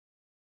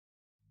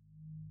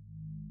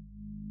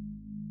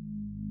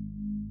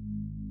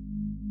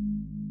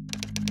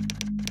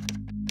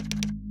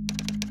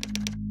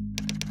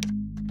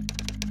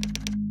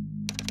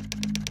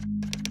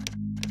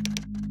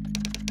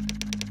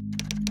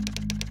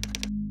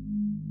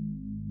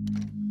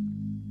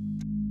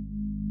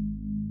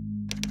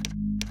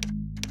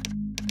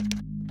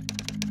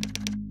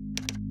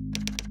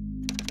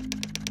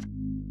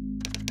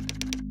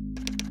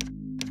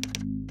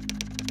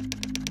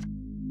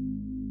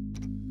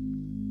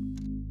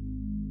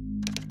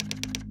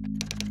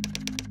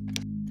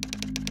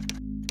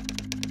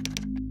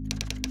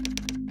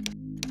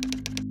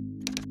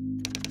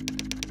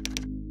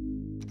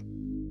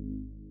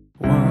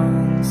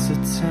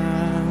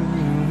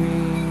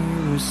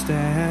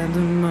stand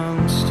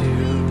amongst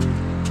you.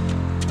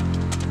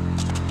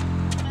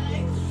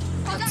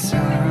 A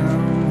time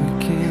where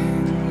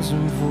kings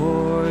and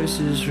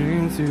voices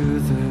ring through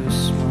the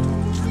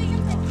smoke.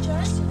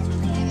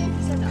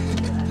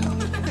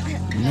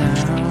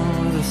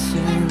 Now the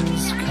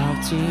sins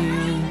carved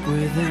deep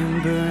within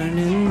burn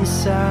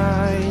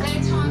inside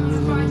you.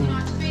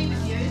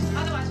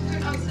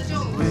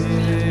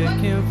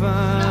 Wicked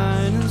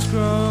vine has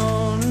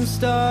grown and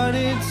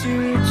started to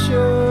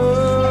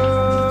choke.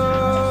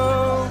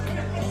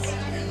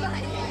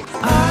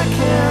 I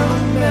can't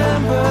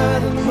remember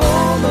the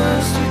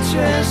moments you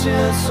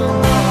treasured so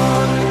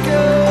long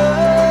ago.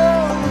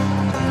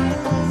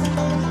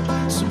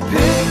 So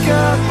pick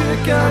up your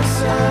guns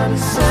and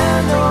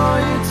send all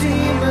your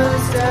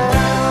demons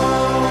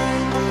down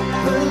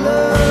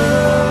below.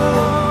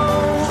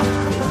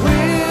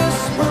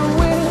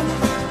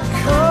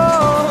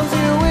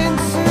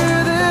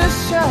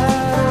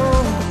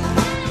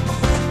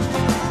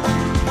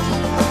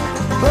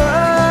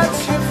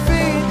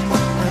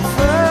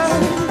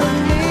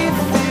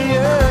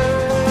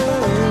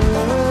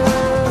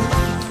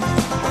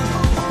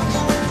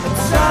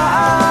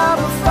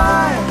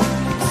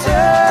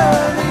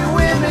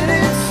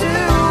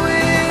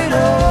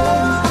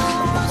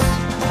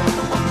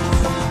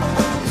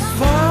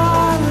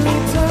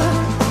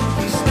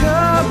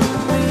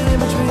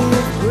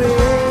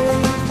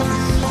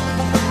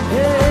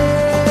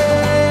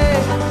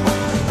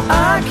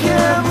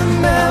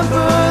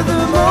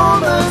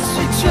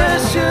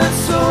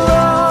 So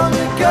long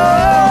ago.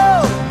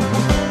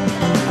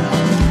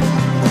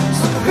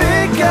 So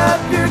pick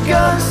up your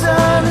guns,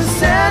 son, and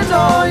send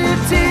all your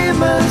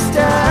demons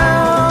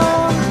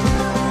down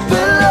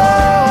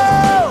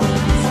below.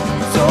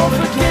 Don't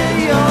forget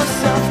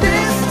yourself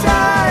this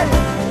time.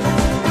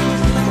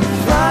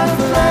 Fly the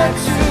flag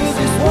to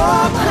this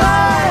war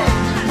cry.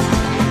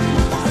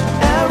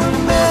 And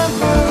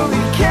remember,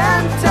 we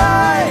can't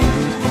die.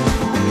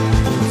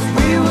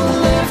 We will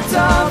lift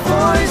our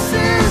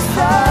voices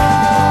high.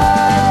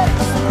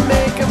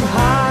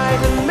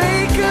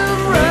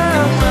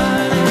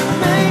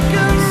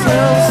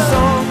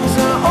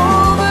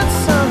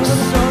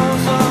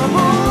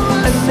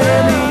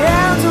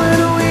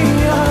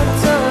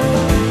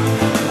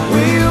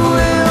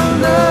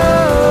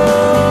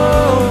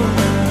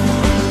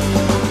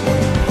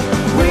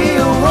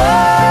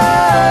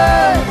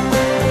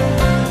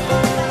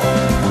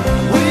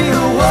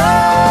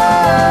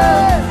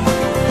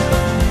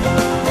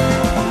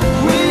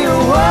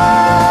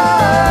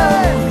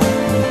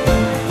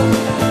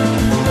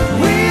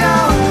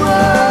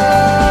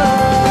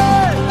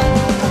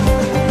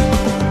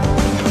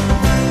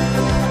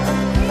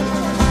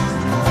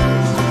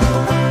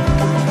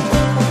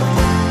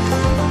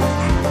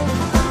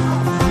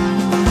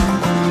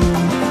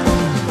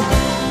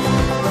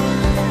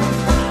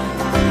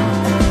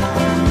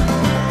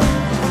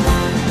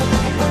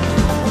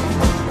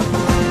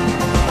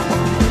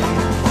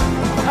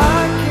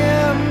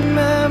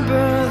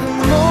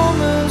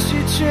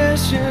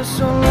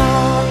 So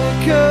long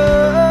ago.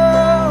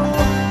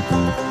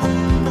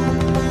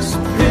 So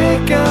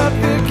pick up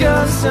your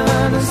guns,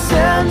 son, and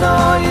send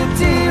all